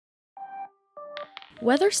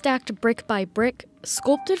Whether stacked brick by brick,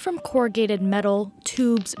 sculpted from corrugated metal,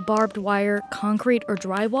 tubes, barbed wire, concrete, or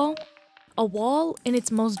drywall, a wall, in its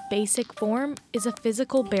most basic form, is a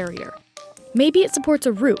physical barrier. Maybe it supports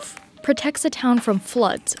a roof, protects a town from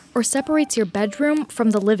floods, or separates your bedroom from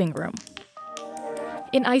the living room.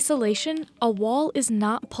 In isolation, a wall is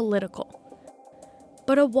not political.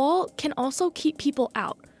 But a wall can also keep people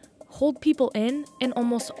out, hold people in, and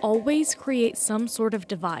almost always create some sort of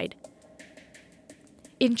divide.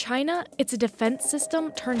 In China, it's a defense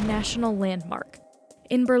system turned national landmark.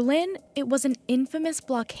 In Berlin, it was an infamous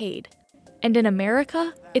blockade. And in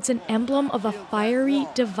America, it's an emblem of a fiery,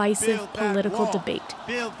 divisive political debate.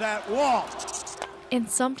 Build that wall. And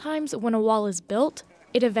sometimes when a wall is built,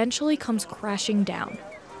 it eventually comes crashing down.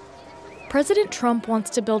 President Trump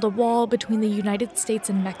wants to build a wall between the United States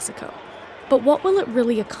and Mexico. But what will it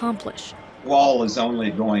really accomplish? Wall is only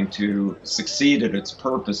going to succeed at its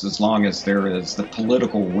purpose as long as there is the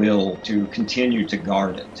political will to continue to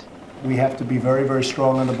guard it. We have to be very, very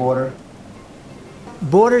strong on the border.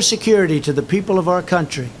 Border security to the people of our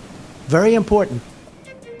country. Very important.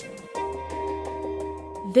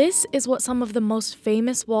 This is what some of the most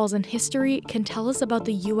famous walls in history can tell us about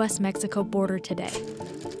the U.S. Mexico border today.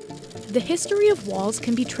 The history of walls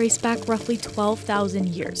can be traced back roughly 12,000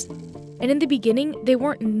 years. And in the beginning, they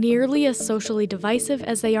weren't nearly as socially divisive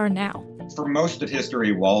as they are now. For most of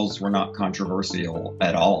history, walls were not controversial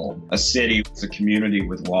at all. A city was a community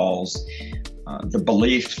with walls. The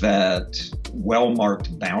belief that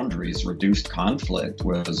well-marked boundaries reduced conflict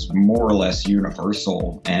was more or less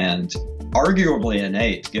universal and arguably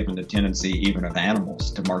innate, given the tendency even of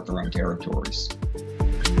animals to mark their own territories.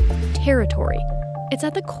 Territory. It's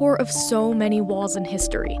at the core of so many walls in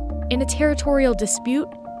history. In a territorial dispute,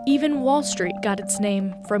 even Wall Street got its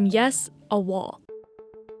name from, yes, a wall.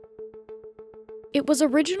 It was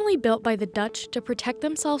originally built by the Dutch to protect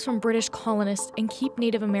themselves from British colonists and keep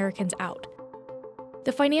Native Americans out.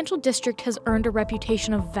 The financial district has earned a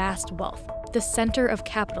reputation of vast wealth, the center of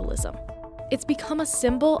capitalism. It's become a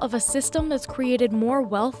symbol of a system that's created more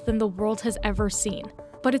wealth than the world has ever seen.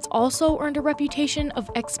 But it's also earned a reputation of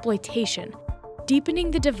exploitation, deepening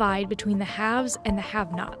the divide between the haves and the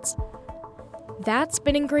have-nots. That's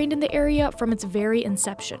been ingrained in the area from its very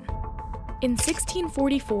inception. In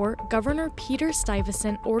 1644, Governor Peter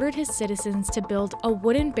Stuyvesant ordered his citizens to build a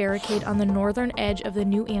wooden barricade on the northern edge of the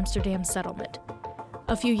New Amsterdam settlement.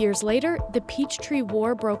 A few years later, the Peachtree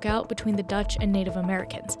War broke out between the Dutch and Native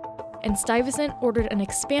Americans, and Stuyvesant ordered an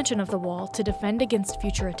expansion of the wall to defend against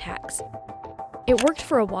future attacks. It worked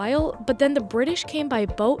for a while, but then the British came by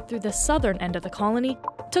boat through the southern end of the colony,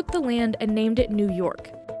 took the land, and named it New York.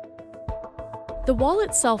 The wall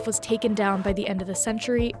itself was taken down by the end of the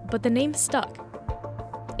century, but the name stuck.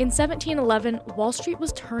 In 1711, Wall Street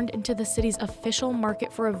was turned into the city's official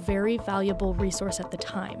market for a very valuable resource at the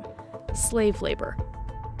time: slave labor.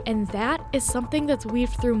 And that is something that's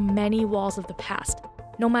weaved through many walls of the past,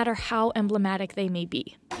 no matter how emblematic they may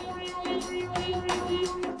be.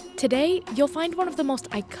 Today, you'll find one of the most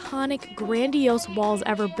iconic, grandiose walls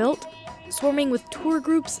ever built, swarming with tour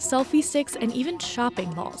groups, selfie sticks, and even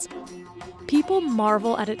shopping malls. People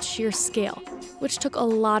marvel at its sheer scale, which took a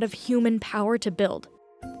lot of human power to build.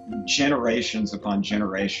 Generations upon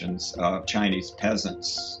generations of Chinese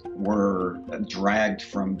peasants were dragged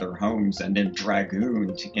from their homes and then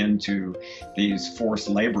dragooned into these forced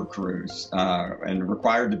labor crews and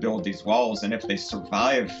required to build these walls. And if they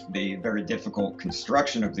survived the very difficult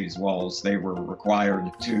construction of these walls, they were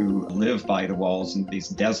required to live by the walls in these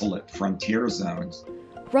desolate frontier zones.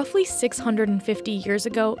 Roughly 650 years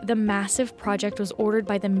ago, the massive project was ordered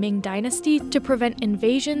by the Ming Dynasty to prevent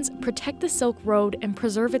invasions, protect the Silk Road, and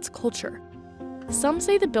preserve its culture. Some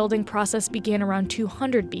say the building process began around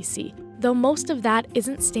 200 BC, though most of that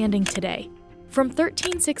isn't standing today. From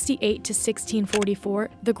 1368 to 1644,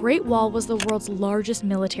 the Great Wall was the world's largest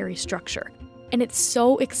military structure. And it's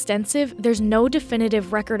so extensive, there's no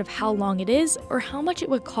definitive record of how long it is or how much it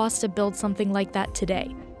would cost to build something like that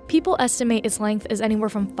today. People estimate its length is anywhere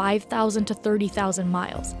from 5,000 to 30,000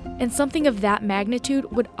 miles, and something of that magnitude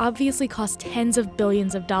would obviously cost tens of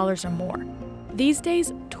billions of dollars or more. These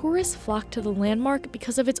days, tourists flock to the landmark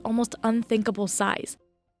because of its almost unthinkable size.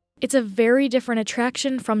 It's a very different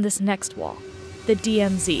attraction from this next wall, the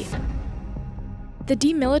DMZ. The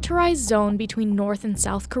demilitarized zone between North and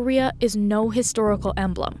South Korea is no historical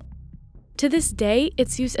emblem. To this day,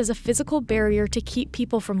 it's used as a physical barrier to keep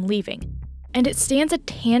people from leaving. And it stands a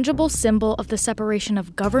tangible symbol of the separation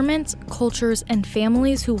of governments, cultures, and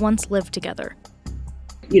families who once lived together.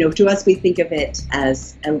 To us, we think of it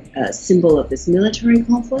as a symbol of this military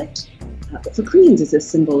conflict. For Koreans, it's a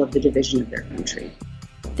symbol of the division of their country.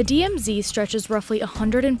 The DMZ stretches roughly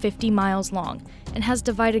 150 miles long and has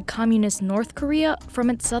divided communist North Korea from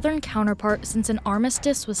its southern counterpart since an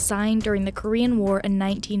armistice was signed during the Korean War in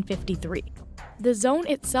 1953. The zone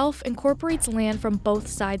itself incorporates land from both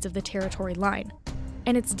sides of the territory line,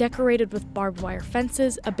 and it's decorated with barbed wire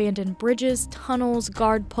fences, abandoned bridges, tunnels,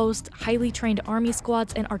 guard posts, highly trained army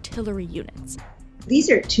squads, and artillery units. These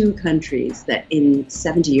are two countries that in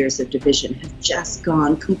 70 years of division have just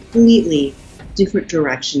gone completely different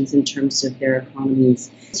directions in terms of their economies.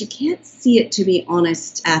 You can't see it, to be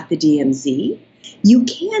honest, at the DMZ. You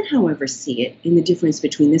can, however, see it in the difference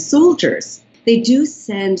between the soldiers. They do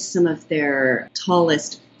send some of their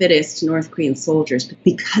tallest, fittest North Korean soldiers, but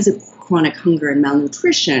because of chronic hunger and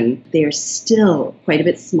malnutrition, they are still quite a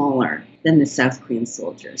bit smaller than the South Korean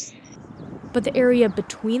soldiers. But the area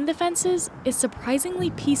between the fences is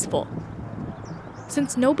surprisingly peaceful.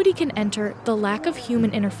 Since nobody can enter, the lack of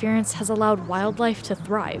human interference has allowed wildlife to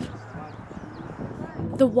thrive.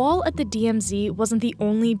 The wall at the DMZ wasn't the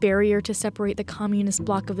only barrier to separate the communist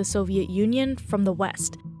bloc of the Soviet Union from the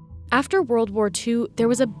West. After World War II, there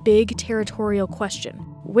was a big territorial question: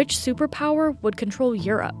 which superpower would control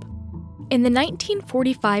Europe? In the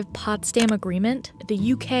 1945 Potsdam Agreement,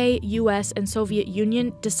 the UK, US, and Soviet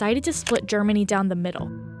Union decided to split Germany down the middle.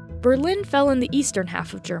 Berlin fell in the eastern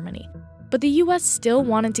half of Germany, but the US still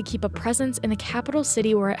wanted to keep a presence in the capital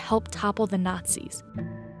city where it helped topple the Nazis.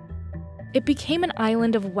 It became an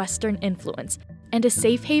island of Western influence and a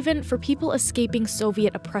safe haven for people escaping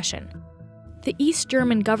Soviet oppression. The East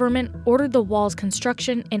German government ordered the wall's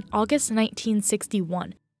construction in August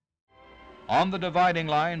 1961. On the dividing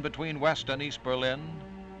line between West and East Berlin,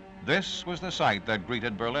 this was the sight that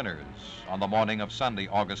greeted Berliners on the morning of Sunday,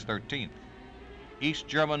 August 13th. East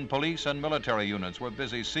German police and military units were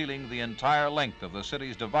busy sealing the entire length of the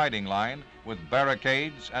city's dividing line with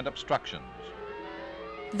barricades and obstructions.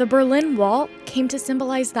 The Berlin Wall came to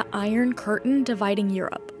symbolize the Iron Curtain dividing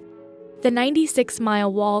Europe. The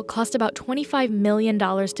 96-mile wall cost about $25 million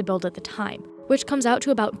to build at the time, which comes out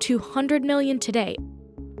to about $200 million today.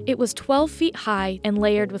 It was 12 feet high and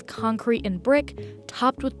layered with concrete and brick,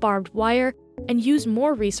 topped with barbed wire, and used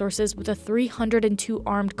more resources with the 302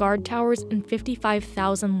 armed guard towers and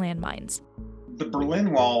 55,000 landmines. The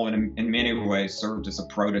Berlin Wall, in many ways, served as a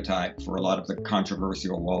prototype for a lot of the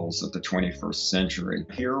controversial walls of the 21st century.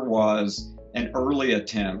 Here was an early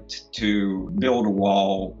attempt to build a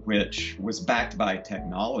wall which was backed by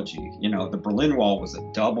technology. You know, the Berlin Wall was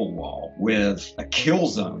a double wall with a kill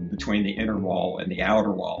zone between the inner wall and the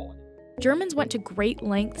outer wall. Germans went to great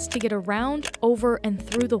lengths to get around, over, and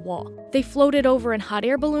through the wall. They floated over in hot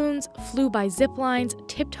air balloons, flew by zip lines,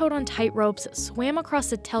 tiptoed on tight ropes, swam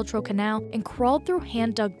across the Teltow Canal, and crawled through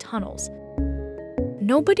hand-dug tunnels.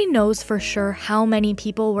 Nobody knows for sure how many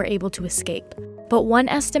people were able to escape, but one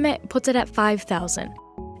estimate puts it at 5,000,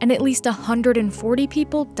 and at least 140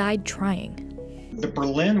 people died trying. The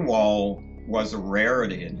Berlin Wall was a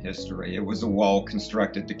rarity in history. It was a wall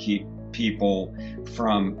constructed to keep people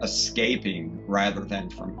from escaping rather than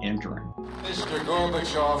from entering. Mr.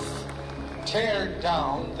 Gorbachev, tear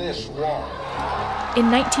down this wall.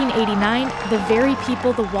 In 1989, the very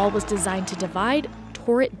people the wall was designed to divide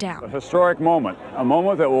tore it down. A historic moment, a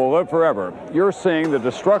moment that will live forever. You're seeing the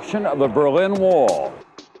destruction of the Berlin Wall.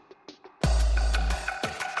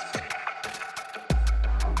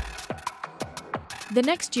 The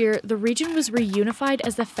next year, the region was reunified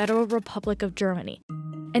as the Federal Republic of Germany.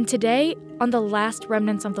 And today, on the last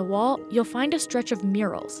remnants of the wall, you'll find a stretch of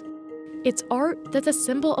murals. It's art that's a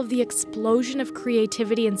symbol of the explosion of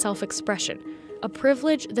creativity and self-expression, a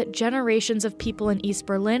privilege that generations of people in East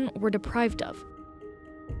Berlin were deprived of.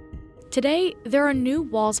 Today, there are new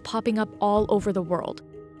walls popping up all over the world.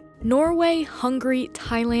 Norway, Hungary,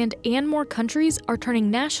 Thailand, and more countries are turning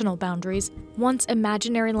national boundaries, once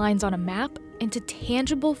imaginary lines on a map, into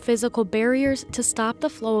tangible physical barriers to stop the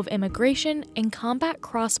flow of immigration and combat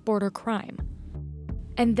cross-border crime.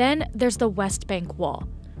 And then there's the West Bank Wall.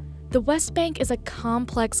 The West Bank is a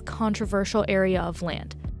complex, controversial area of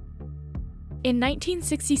land. In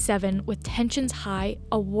 1967, with tensions high,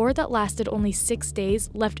 a war that lasted only 6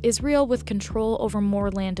 days left Israel with control over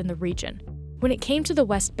more land in the region. When it came to the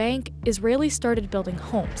West Bank, Israelis started building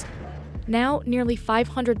homes. Now, nearly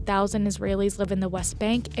 500,000 Israelis live in the West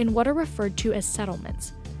Bank in what are referred to as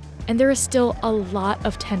settlements. And there is still a lot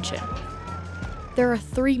of tension. There are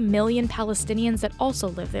 3 million Palestinians that also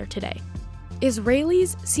live there today.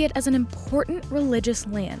 Israelis see it as an important religious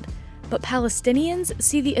land, but Palestinians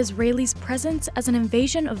see the Israelis' presence as an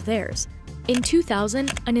invasion of theirs. In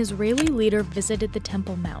 2000, an Israeli leader visited the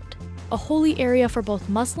Temple Mount, a holy area for both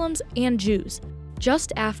Muslims and Jews.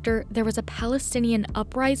 Just after, there was a Palestinian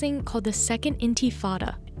uprising called the Second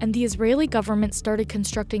Intifada, and the Israeli government started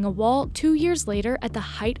constructing a wall 2 years later at the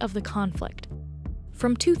height of the conflict.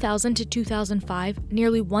 From 2000 to 2005,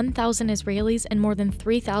 nearly 1,000 Israelis and more than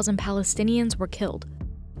 3,000 Palestinians were killed.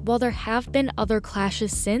 While there have been other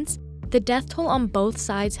clashes since, the death toll on both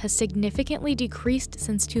sides has significantly decreased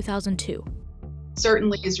since 2002.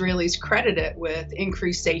 Certainly, Israelis credit it with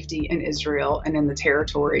increased safety in Israel and in the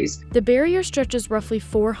territories. The barrier stretches roughly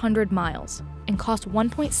 400 miles and costs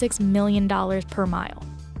 $1.6 million per mile.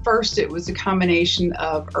 First, it was a combination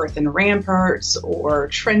of earthen ramparts or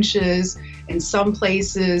trenches, in some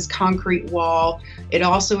places, concrete wall. It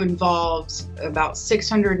also involved about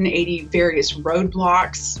 680 various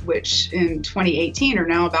roadblocks, which in 2018 are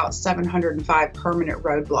now about 705 permanent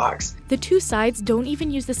roadblocks. The two sides don't even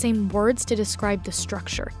use the same words to describe the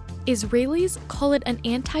structure. Israelis call it an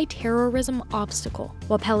anti-terrorism obstacle,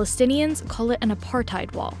 while Palestinians call it an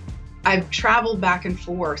apartheid wall. I've traveled back and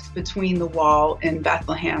forth between the wall in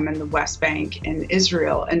Bethlehem and the West Bank and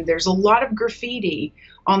Israel, and there's a lot of graffiti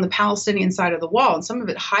on the Palestinian side of the wall, and some of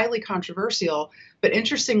it highly controversial, but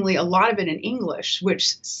interestingly, a lot of it in English,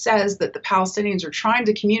 which says that the Palestinians are trying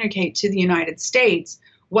to communicate to the United States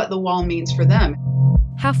what the wall means for them.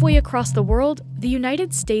 Halfway across the world, the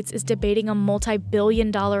United States is debating a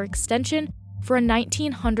multi-billion-dollar extension for a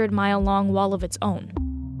 1,900-mile-long wall of its own.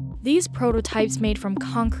 These prototypes made from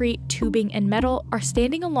concrete, tubing, and metal are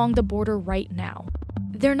standing along the border right now.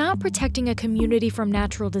 They're not protecting a community from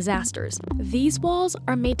natural disasters. These walls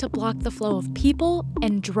are made to block the flow of people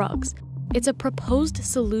and drugs. It's a proposed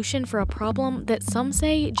solution for a problem that some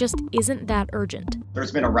say just isn't that urgent.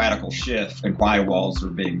 There's been a radical shift in why walls are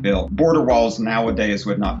being built. Border walls nowadays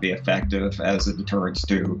would not be effective as a deterrent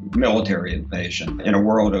to military invasion. In a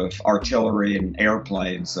world of artillery and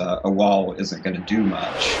airplanes, a wall isn't going to do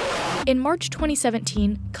much. In March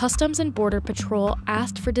 2017, Customs and Border Patrol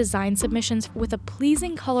asked for design submissions with a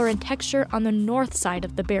pleasing color and texture on the north side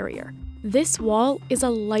of the barrier. This wall is a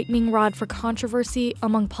lightning rod for controversy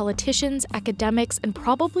among politicians, academics, and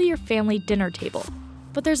probably your family dinner table.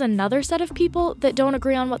 But there's another set of people that don't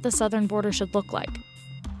agree on what the southern border should look like.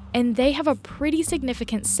 And they have a pretty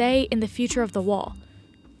significant say in the future of the wall: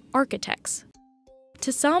 architects.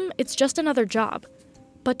 To some, it's just another job.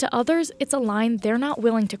 But to others, it's a line they're not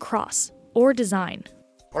willing to cross or design.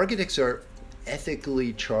 Architects are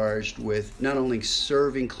ethically charged with not only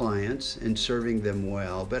serving clients and serving them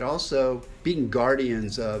well, but also being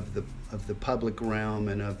guardians of the public realm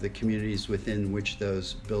and of the communities within which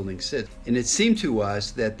those buildings sit. And it seemed to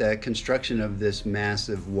us that the construction of this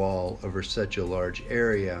massive wall over such a large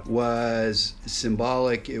area was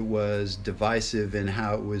symbolic, it was divisive in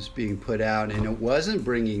how it was being put out, and it wasn't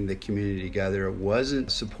bringing the community together, it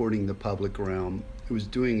wasn't supporting the public realm, it was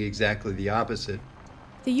doing exactly the opposite.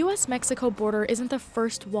 The U.S. Mexico border isn't the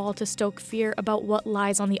first wall to stoke fear about what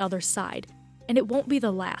lies on the other side, and it won't be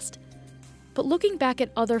the last. But looking back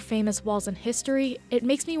at other famous walls in history, it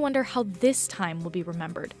makes me wonder how this time will be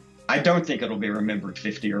remembered. I don't think it'll be remembered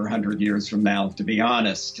 50 or 100 years from now, to be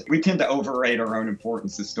honest. We tend to overrate our own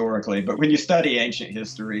importance historically, but when you study ancient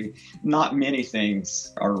history, not many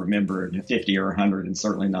things are remembered 50 or 100, and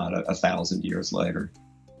certainly not 1,000 years later.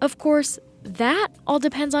 Of course, that all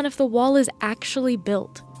depends on if the wall is actually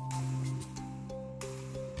built.